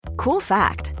Cool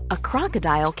fact, a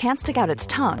crocodile can't stick out its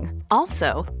tongue.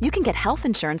 Also, you can get health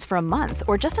insurance for a month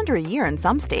or just under a year in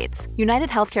some states. United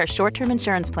Healthcare short-term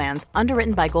insurance plans,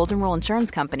 underwritten by Golden Rule Insurance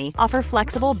Company, offer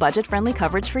flexible, budget-friendly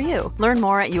coverage for you. Learn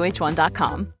more at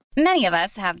uh1.com. Many of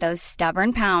us have those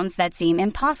stubborn pounds that seem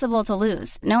impossible to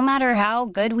lose, no matter how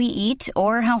good we eat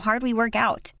or how hard we work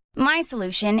out. My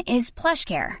solution is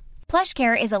PlushCare.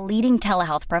 PlushCare is a leading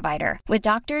telehealth provider with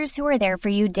doctors who are there for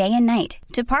you day and night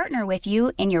to partner with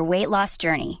you in your weight loss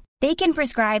journey. They can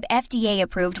prescribe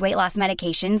FDA-approved weight loss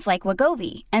medications like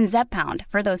Wegovy and Zepbound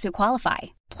for those who qualify.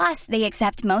 Plus, they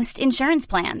accept most insurance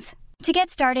plans. To get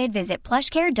started, visit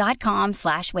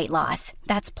plushcare.com/weightloss.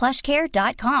 That's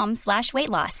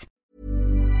plushcare.com/weightloss.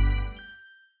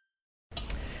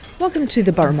 Welcome to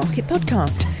the Borough Market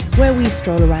Podcast, where we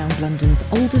stroll around London's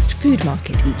oldest food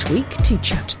market each week to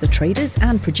chat to the traders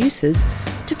and producers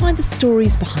to find the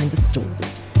stories behind the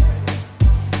stalls.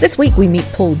 This week we meet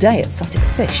Paul Day at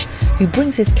Sussex Fish, who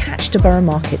brings his catch to Borough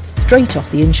Market straight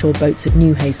off the inshore boats at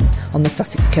Newhaven on the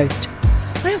Sussex coast.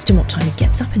 I asked him what time he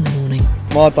gets up in the morning.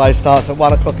 My day starts at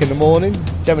 1 o'clock in the morning.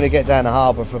 Generally get down the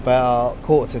harbour for about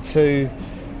 1:45.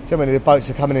 Generally the boats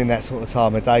are coming in that sort of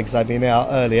time of day because they've been out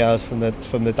early hours from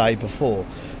the day before.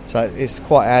 So it's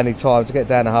quite a handy time to get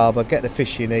down the harbour, get the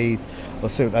fish you need, or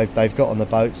see what they've got on the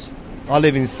boats. I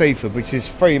live in Seaford, which is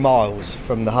 3 miles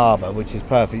from the harbour, which is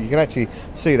perfect. You can actually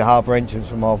see the harbour entrance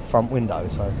from our front window,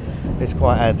 so it's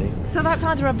quite handy. So that's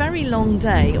either a very long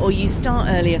day or you start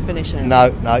early and finish early?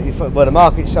 No. Well, the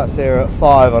market shuts here at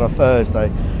 5 on a Thursday,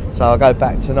 so I'll go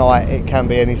back tonight. It can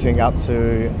be anything up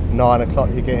to 9 o'clock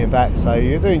you're getting back. So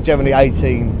you're doing generally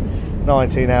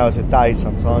 19 hours a day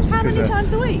sometimes. How many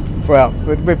times a week? Throughout.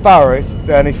 With Borough, it's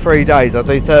only 3 days. I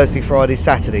do Thursday, Friday,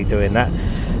 Saturday doing that.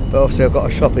 But obviously I've got a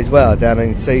shop as well down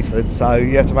in Seaford, so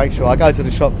you have to make sure I go to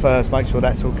the shop first, make sure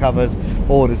that's all covered,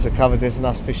 orders are covered, there's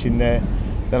enough fish in there.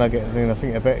 Then I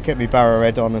think about get me Borough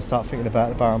Red on and start thinking about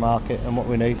the Borough Market and what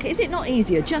we need. Is it not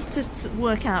easier just to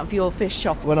work out of your fish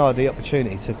shop? When I had the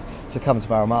opportunity to come to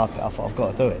Borough Market, I thought I've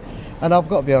got to do it. And I've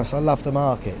got to be honest, I love the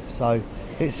market. So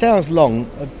it sounds long,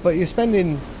 but you're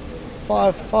spending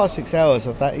 5-6 hours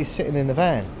of that is sitting in the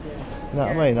van. You know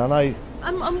what I mean? I know.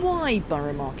 And why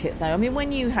Borough Market, though? I mean,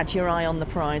 when you had your eye on the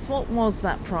prize, what was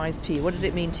that prize to you? What did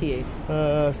it mean to you?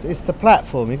 It's the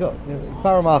platform.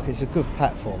 Borough Market's a good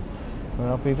platform.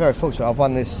 I've been very fortunate. I've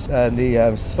won this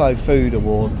the Slow Food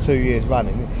Award 2 years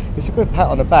running. It's a good pat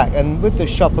on the back, and with the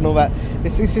shop and all that,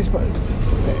 it's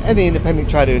any independent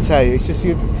trader will tell you. It's just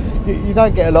you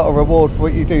don't get a lot of reward for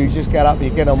what you do. You just get up,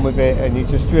 you get on with it, and you're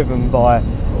just driven by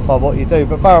what you do.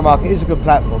 But Borough Market is a good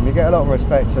platform. You get a lot of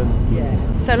respect.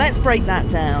 So let's break that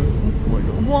down.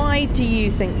 Why do you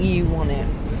think you won it?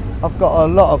 I've got a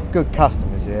lot of good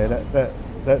customers here that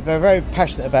they're very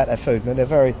passionate about their food, and they're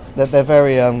very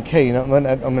keen. I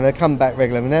mean, they come back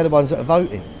regularly. I mean, they're the ones that are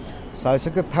voting. So it's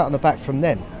a good pat on the back from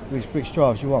them, which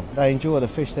drives you on. They enjoy the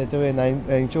fish they're doing. They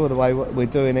enjoy the way we're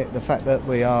doing it. The fact that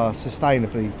we are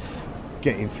sustainably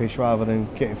getting fish rather than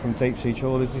getting from deep sea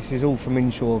trawlers. This is all from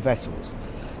inshore vessels.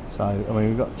 So, I mean,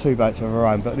 we've got 2 boats of our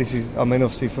own, but this is, I mean,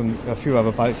 obviously from a few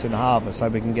other boats in the harbour, so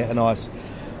we can get a nice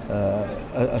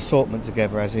assortment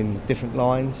together, as in different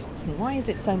lines. Why is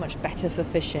it so much better for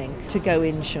fishing to go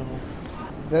inshore?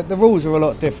 The rules are a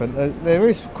lot different.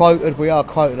 We are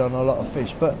quoted on a lot of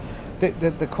fish, but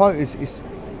the quote is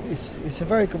a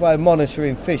very good way of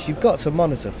monitoring fish. You've got to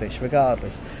monitor fish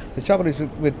regardless. The trouble is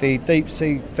with the deep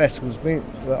sea vessels, I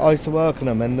used to work on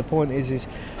them, and the point is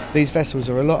these vessels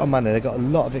are a lot of money. They've got a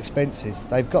lot of expenses.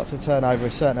 They've got to turn over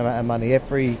a certain amount of money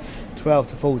every 12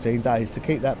 to 14 days to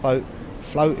keep that boat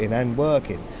floating and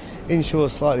working. Inshore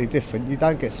is slightly different. You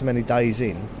don't get so many days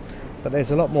in, but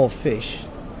there's a lot more fish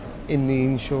in the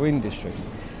inshore industry.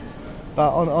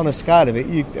 But on a scale of it,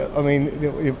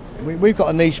 we've got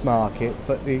a niche market,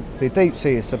 but the deep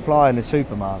sea is supplying the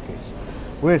supermarkets.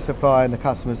 We're supplying the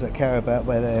customers that care about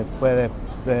where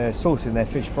they're sourcing their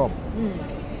fish from.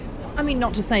 I mean,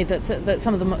 not to say that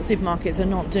some of the supermarkets are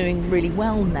not doing really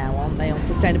well now, aren't they, on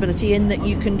sustainability, in that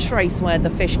you can trace where the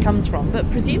fish comes from. But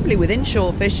presumably with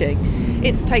inshore fishing,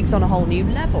 it takes on a whole new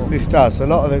level. This does. A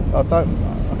lot of I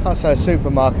can't say a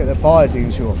supermarket that buys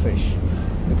inshore fish,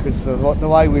 because the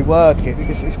way we work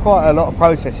it's quite a lot of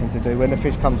processing to do when the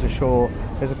fish comes ashore.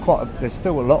 There's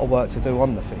still a lot of work to do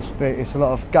on the fish. It's a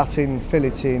lot of gutting,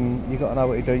 filleting. You've got to know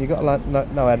what you're doing. You've got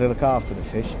to know how to look after the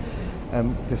fish.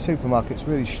 The supermarkets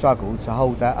really struggle to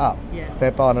hold that up. Yeah.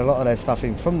 They're buying a lot of their stuff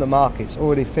in from the markets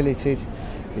already filleted.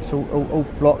 It's all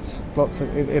blocks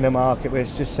in a market where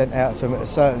it's just sent out to them at a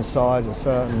certain size, a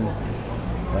certain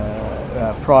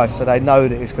price, so they know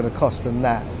that it's going to cost them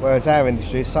that. Whereas our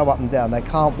industry is so up and down, they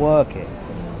can't work it.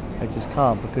 They just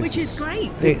can't, because which is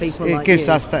great for people like it gives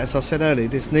you. us that, as I said earlier,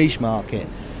 this niche market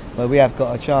where we have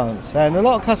got a chance, and a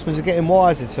lot of customers are getting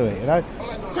wiser to it, you know.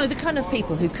 So the kind of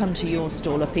people who come to your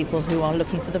stall are people who are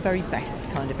looking for the very best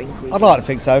kind of ingredients? I'd like to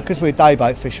think so, because we're day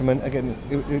boat fishermen. Again,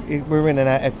 we're in and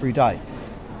out every day.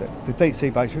 The deep sea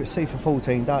boats are at sea for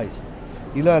 14 days.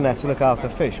 You learn how to look after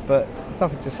fish, but there's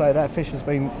nothing to say that fish has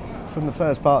been, from the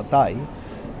first part of the day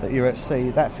that you're at sea,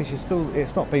 that fish is still,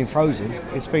 it's not been frozen,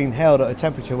 it's been held at a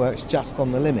temperature where it's just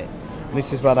on the limit. And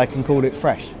this is why they can call it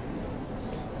fresh.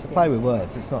 It's a play with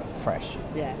words, it's not fresh.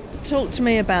 Yeah. Talk to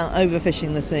me about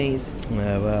overfishing the seas.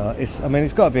 Yeah, well,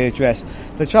 it's got to be addressed.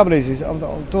 The trouble is I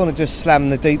don't want to just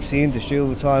slam the deep sea industry all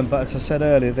the time, but as I said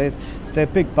earlier, they're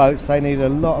big boats, they need a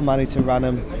lot of money to run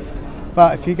them.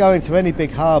 But if you go into any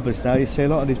big harbours now, you see a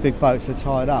lot of these big boats are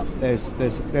tied up. There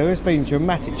has been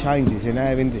dramatic changes in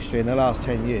our industry in the last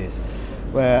 10 years,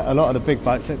 where a lot of the big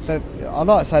boats, I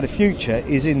like to say the future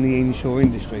is in the inshore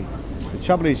industry. The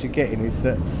trouble is you're getting is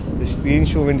that the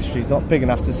inshore industry is not big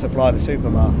enough to supply the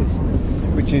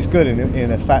supermarkets, which is good in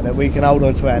the fact that we can hold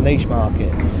on to our niche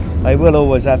market. They will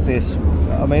always have this,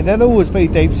 I mean, there'll always be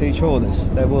deep sea trawlers,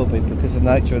 there will be, because of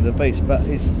the nature of the beast, but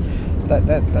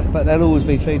but they'll always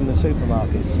be feeding the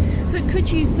supermarkets. So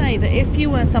could you say that if you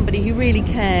were somebody who really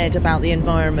cared about the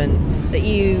environment, that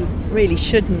you really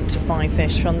shouldn't buy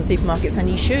fish from the supermarkets, and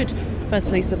you should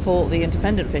firstly support the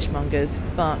independent fishmongers,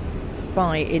 but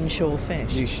buy inshore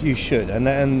fish? You should, and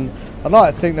I'd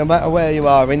like to think no matter where you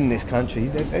are in this country,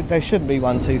 there shouldn't be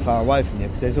one too far away from you,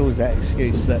 because there's always that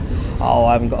excuse that,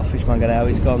 I haven't got a fishmonger now,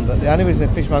 he's gone. But the only reason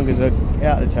the fishmongers are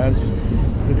out of town is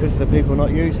because the people are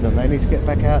not using them. They need to get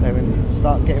back out there and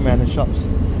start getting around the shops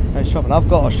and shopping. I've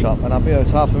got a shop, and I'll be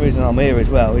honest, half the reason I'm here as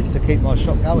well is to keep my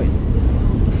shop going.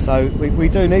 So we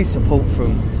do need support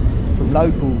from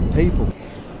local people.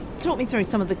 Talk me through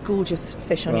some of the gorgeous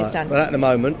fish on your stand. Well, at the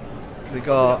moment, we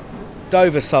got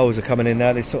Dover soles are coming in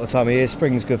now this sort of time of year.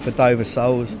 Spring's good for Dover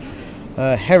soles.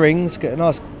 Herrings, get a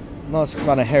nice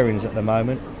run of herrings at the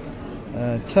moment.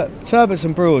 Turbots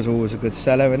and brewers are always a good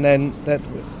seller, and then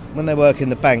when they work in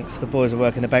the banks, the boys are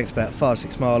working the banks about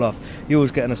 5-6 mile off, you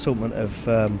always get an assortment of,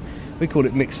 we call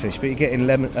it mixed fish, but you're getting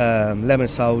lemon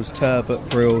soles, turbot,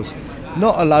 brills,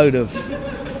 not a load of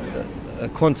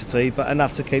quantity, but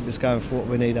enough to keep us going for what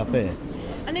we need up here.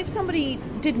 And if somebody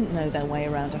didn't know their way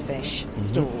around a fish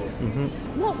stall,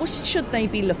 what should they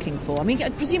be looking for? I mean,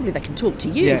 presumably they can talk to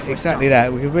you. Yeah, exactly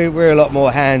that. We're a lot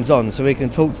more hands-on, so we can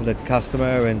talk to the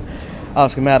customer and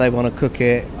ask them how they want to cook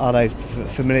it. Are they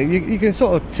familiar? You can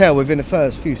sort of tell within the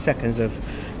first few seconds of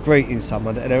greeting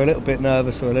someone that they're a little bit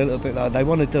nervous or a little bit like they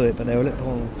want to do it, but they're a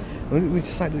little bit. We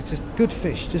just say, just good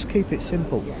fish. Just keep it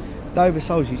simple. Dover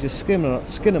soles, you just skin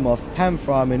them off, pan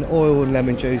fry them in oil and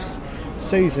lemon juice,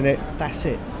 season it. That's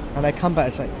it. And they come back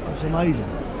and say, "Oh, it's amazing."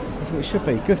 That's what it should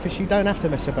be. Good fish. You don't have to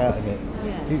mess about with it.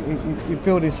 Yeah. You're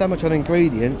building so much on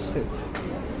ingredients.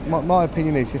 My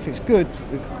opinion is, if it's good,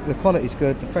 the quality's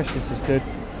good, the freshness is good,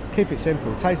 keep it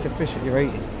simple. Taste the fish that you're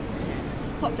eating.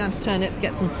 Pop down to Turnips,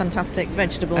 get some fantastic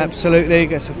vegetables. Absolutely,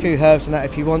 get a few herbs and that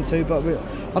if you want to, but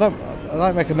I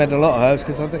don't recommend a lot of herbs,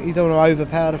 because you don't want to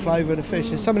overpower the flavour of the fish.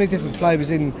 There's so many different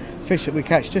flavours in fish that we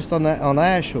catch just on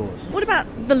our shores. What about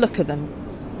the look of them?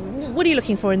 What are you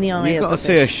looking for in the eye of the fish? You've got to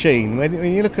see a sheen. When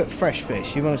you look at fresh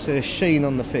fish, you want to see a sheen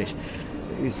on the fish.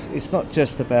 It's not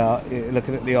just about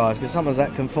looking at the eyes, because sometimes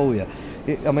that can fool you.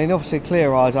 I mean, obviously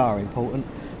clear eyes are important,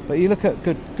 but you look at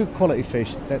good quality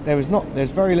fish, there's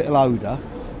very little odour,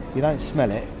 you don't smell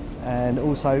it, and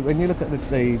also when you look at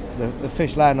the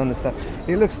fish laying on the stuff,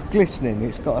 it looks glistening,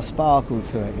 it's got a sparkle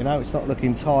to it, it's not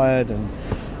looking tired and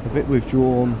a bit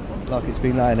withdrawn, like it's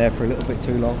been laying there for a little bit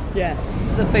too long. Yeah,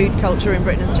 the food culture in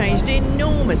Britain has changed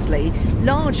enormously,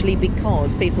 largely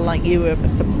because people like you are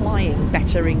supplying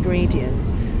better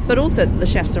ingredients, but also the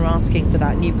chefs are asking for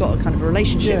that, and you've got a kind of a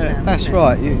relationship now. Yeah, that's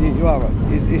right, you are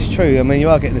right. It's true. I mean, you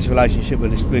are getting this relationship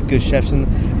with good chefs,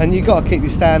 and you've got to keep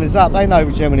your standards up. They know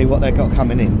generally what they've got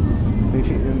coming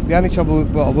in. The only trouble,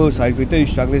 what I will say, is we do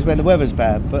struggle is when the weather's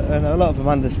bad, and a lot of them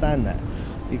understand that.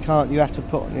 You have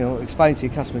to explain to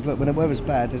your customers, look, when the weather's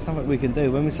bad, there's nothing we can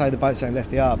do. When we say the boats ain't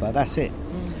left the harbour, that's it.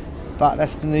 But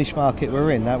that's the niche market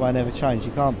we're in. That won't ever change.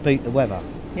 You can't beat the weather.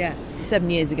 Yeah. 7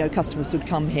 years ago, customers would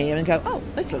come here and go, "Oh,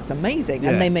 this looks amazing,"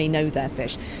 and they may know their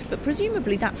fish. But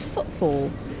presumably that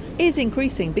footfall is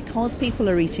increasing because people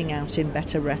are eating out in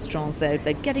better restaurants. They're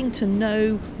getting to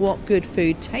know what good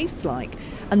food tastes like,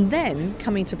 and then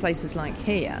coming to places like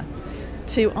here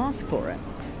to ask for it.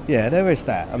 Yeah, there is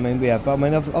that. I mean, I've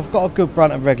got a good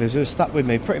brunt of regulars who have stuck with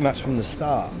me pretty much from the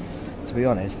start, to be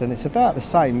honest. And it's about the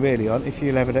same, really, if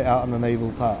you level it out on an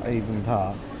even part.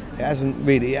 It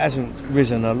hasn't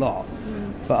risen a lot,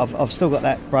 but I've still got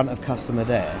that brunt of customer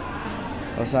there.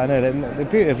 So I know the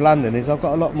beauty of London is I've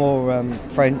got a lot more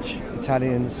French,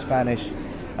 Italian, Spanish,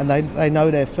 and they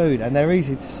know their food, and they're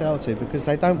easy to sell to because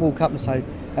they don't walk up and say,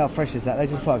 how fresh is that? They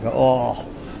just go, oh.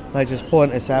 They just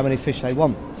point and say how many fish they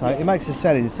want. So it makes the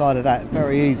selling side of that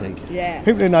very easy. Yeah.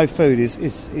 People who know food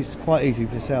is quite easy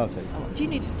to sell to. Do you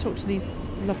need to talk to these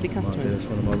lovely customers? That's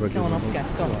one of my regulars. Go on, off you go.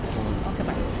 Go on. I'll come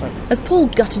back. As Paul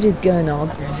gutted his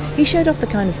gurnards, he showed off the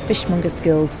kind of fishmonger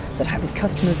skills that have his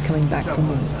customers coming back for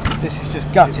more. This is just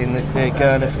gutting the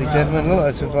gurnard for the gentleman.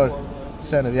 Look at the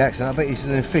sound of the accent. I bet he's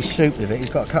doing fish soup with it. He's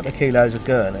got a couple of kilos of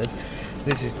gurnard.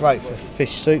 This is great for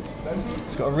fish soup.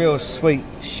 It's got a real sweet,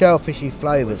 shellfishy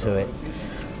flavour to it.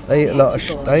 They eat a lot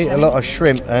of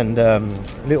shrimp and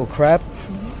little crab,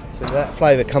 so that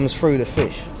flavour comes through the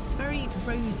fish. Very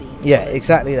rosy. Yeah,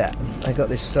 exactly that. They got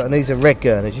this, and these are red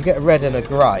gurnards. You get a red and a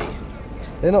grey.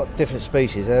 They're not different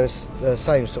species. They're the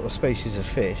same sort of species of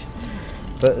fish,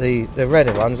 but the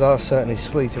redder ones are certainly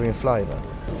sweeter in flavour.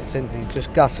 Simply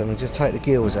just gut them and just take the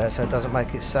gills out so it doesn't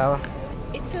make it sour.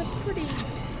 It's a pretty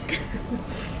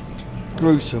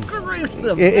gruesome.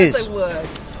 Gruesome. It is. That's a word.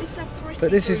 It's a pretty.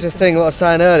 But this is the thing what I was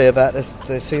saying earlier about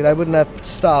this. See, they wouldn't have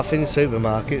staff in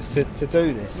supermarkets to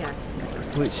do this. Yeah.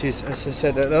 Which is, as I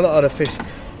said, a lot of the fish.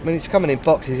 I mean, it's coming in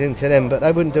boxes into them, but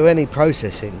they wouldn't do any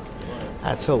processing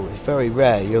at all. It's very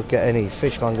rare you'll get any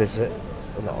fishmongers that.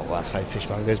 Not well, I say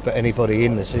fishmongers, but anybody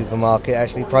in the supermarket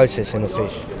actually processing the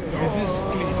fish.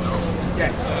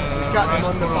 Yes. You've got them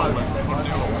on the boat.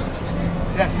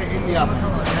 That's it in the oven.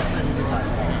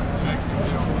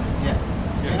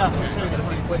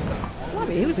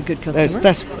 Blimey, he was a good customer.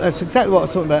 That's exactly what I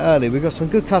was talking about earlier. We've got some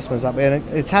good customers up here. An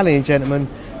Italian gentleman,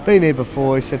 been here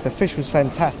before. He said the fish was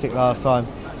fantastic last time.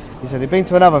 He said he'd been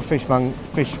to another fishmonger.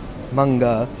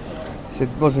 He said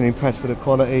wasn't impressed with the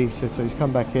quality. He said so he's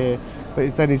come back here.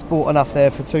 But then he's bought enough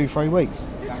there for 2-3 weeks.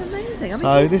 That's amazing. I mean,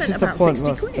 so he this spent is the about point.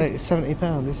 60 quid. It's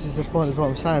 £70. This is the point of what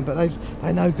I'm saying. But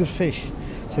they know good fish.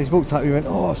 So he's walked up. He went,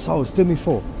 "Oh, soles, do me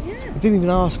 4." Yeah. He didn't even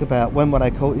ask about when were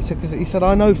they caught. He said, he said,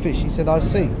 I know fish. He said, I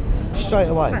see straight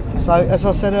away. Fantastic. So as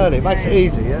I said earlier, it makes it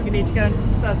easy. Yeah. You need to go and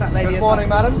serve that lady. Good morning,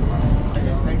 madam.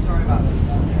 Thanks very much.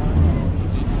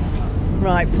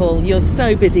 Right, Paul, you're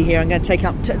so busy here. I'm going to take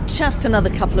up just another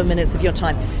couple of minutes of your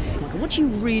time. What do you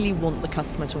really want the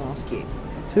customer to ask you?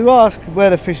 To ask where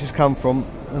the fish has come from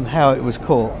and how it was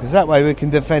caught, because that way we can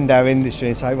defend our industry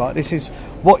and say, right, this is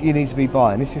what you need to be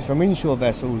buying. This is from inshore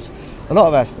vessels. A lot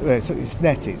of us, it's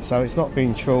netted, so it's not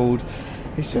being trawled.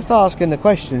 It's just asking the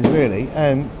questions, really.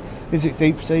 And is it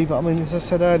deep sea? But I mean, as I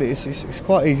said earlier, it's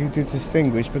quite easy to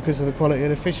distinguish because of the quality of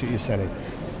the fish that you're selling.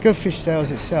 Good fish sells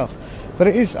itself. But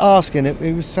it is asking,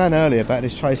 it was saying earlier about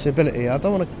this traceability. I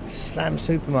don't want to slam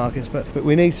supermarkets, but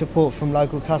we need support from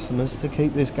local customers to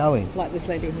keep this going. Like this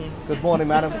lady here. Good morning,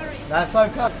 madam. That's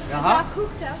okay. Are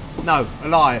cooked up? No,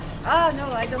 alive. Ah,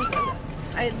 no, I don't.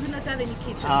 I do not have any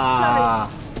kitchen.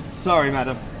 Sorry,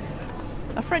 madam.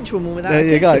 A French woman without There a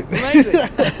you go. kitchen.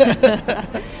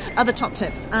 Amazing. Other top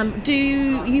tips. Do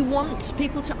you want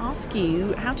people to ask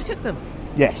you how to cook them?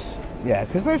 Yes. Yeah,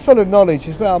 because we're full of knowledge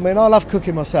as well. I mean, I love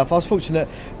cooking myself. I was fortunate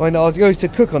when I used to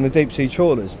cook on the deep sea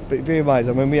trawlers. It'd be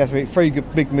amazing. I mean, we had to eat 3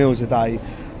 big meals a day.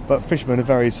 But fishermen are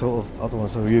very sort of, I don't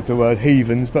want to use the word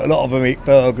heathens, but a lot of them eat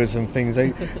burgers and things.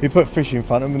 You put fish in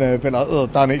front of them and they're a bit like, oh,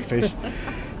 don't eat fish.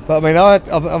 But I mean,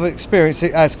 I've experienced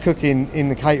it as cooking in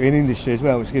the catering industry as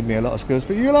well, which gives me a lot of skills.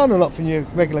 But you learn a lot from your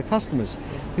regular customers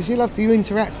because you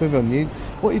interact with them.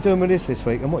 What are you doing with this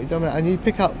week and what are you doing with that? And you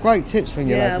pick up great tips from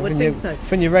your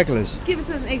from your regulars. Give us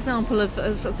an example of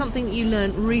something you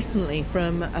learned recently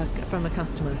from a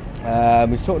customer.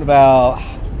 We're talking about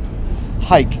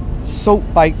hake,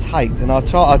 salt-baked hake, and I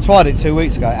tried it 2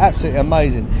 weeks ago. Absolutely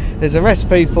amazing. There's a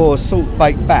recipe for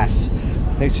salt-baked bass,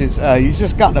 which is you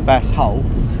just gut the bass whole,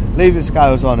 leave the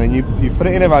scales on, and you put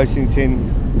it in a roasting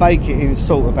tin, bake it in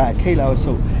salt, about 1 kilo of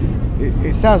salt.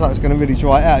 It sounds like it's going to really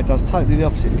dry it out. It does totally the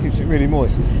opposite. It keeps it really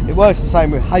moist. It works the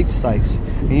same with hake steaks.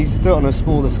 And you just do it on a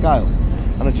smaller scale.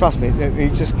 And trust me,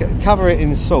 you just cover it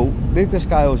in salt, leave the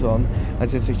scales on, and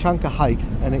just a chunk of hake,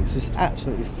 and it just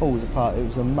absolutely falls apart. It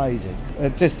was amazing.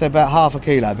 Just about 1/2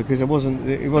 kilo because it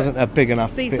wasn't a big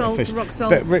enough sea bit salt, of fish. rock salt,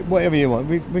 but whatever you want,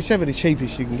 whichever the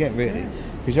cheapest you can get, really,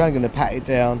 because you're only going to pat it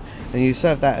down, and you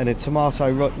serve that in a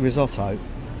tomato risotto.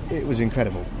 It was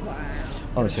incredible.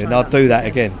 Honestly, and I'll do that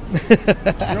again. You're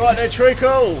right there,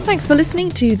 Treacle. Thanks for listening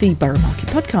to the Borough Market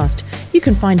podcast. You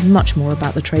can find much more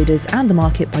about the traders and the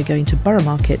market by going to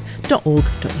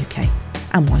boroughmarket.org.uk.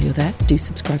 And while you're there, do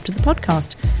subscribe to the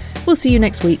podcast. We'll see you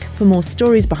next week for more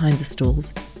stories behind the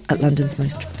stalls at London's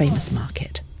most famous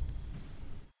market.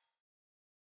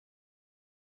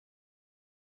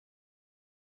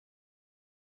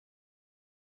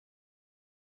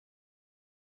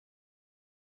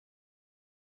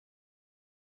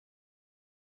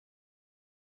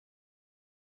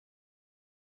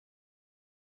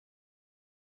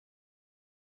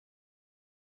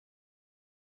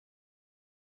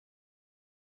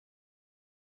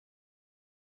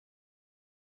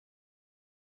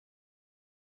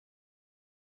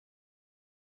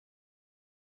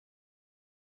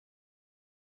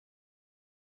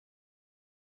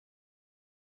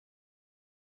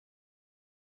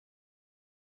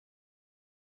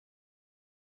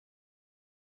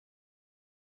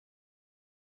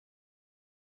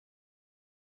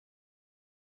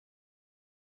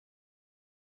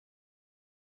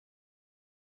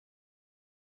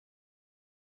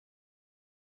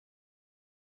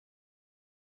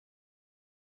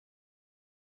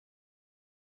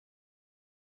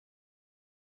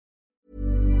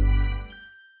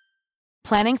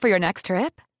 Planning for your next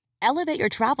trip? Elevate your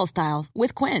travel style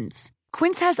with Quince.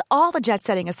 Quince has all the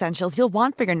jet-setting essentials you'll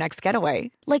want for your next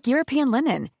getaway, like European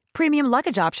linen, premium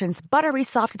luggage options, buttery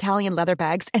soft Italian leather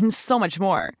bags, and so much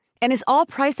more. And is all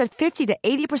priced at 50 to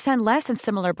 80% less than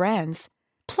similar brands.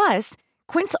 Plus,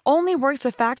 Quince only works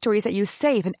with factories that use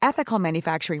safe and ethical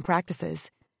manufacturing practices.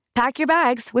 Pack your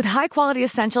bags with high-quality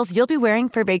essentials you'll be wearing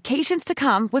for vacations to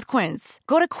come with Quince.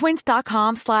 Go to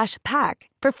quince.com/pack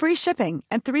for free shipping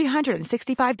and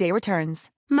 365-day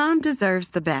returns. Mom deserves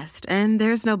the best, and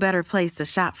there's no better place to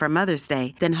shop for Mother's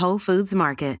Day than Whole Foods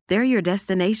Market. They're your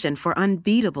destination for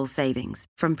unbeatable savings,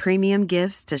 from premium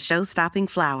gifts to show-stopping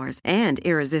flowers and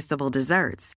irresistible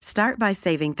desserts. Start by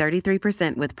saving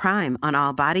 33% with Prime on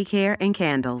all body care and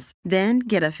candles. Then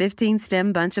get a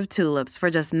 15-stem bunch of tulips for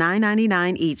just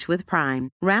 $9.99 each with Prime.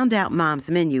 Round out Mom's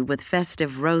menu with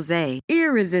festive rosé,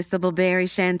 irresistible berry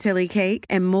chantilly cake,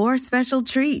 and more special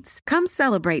treats. Come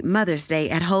celebrate Mother's Day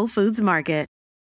at Whole Foods Market.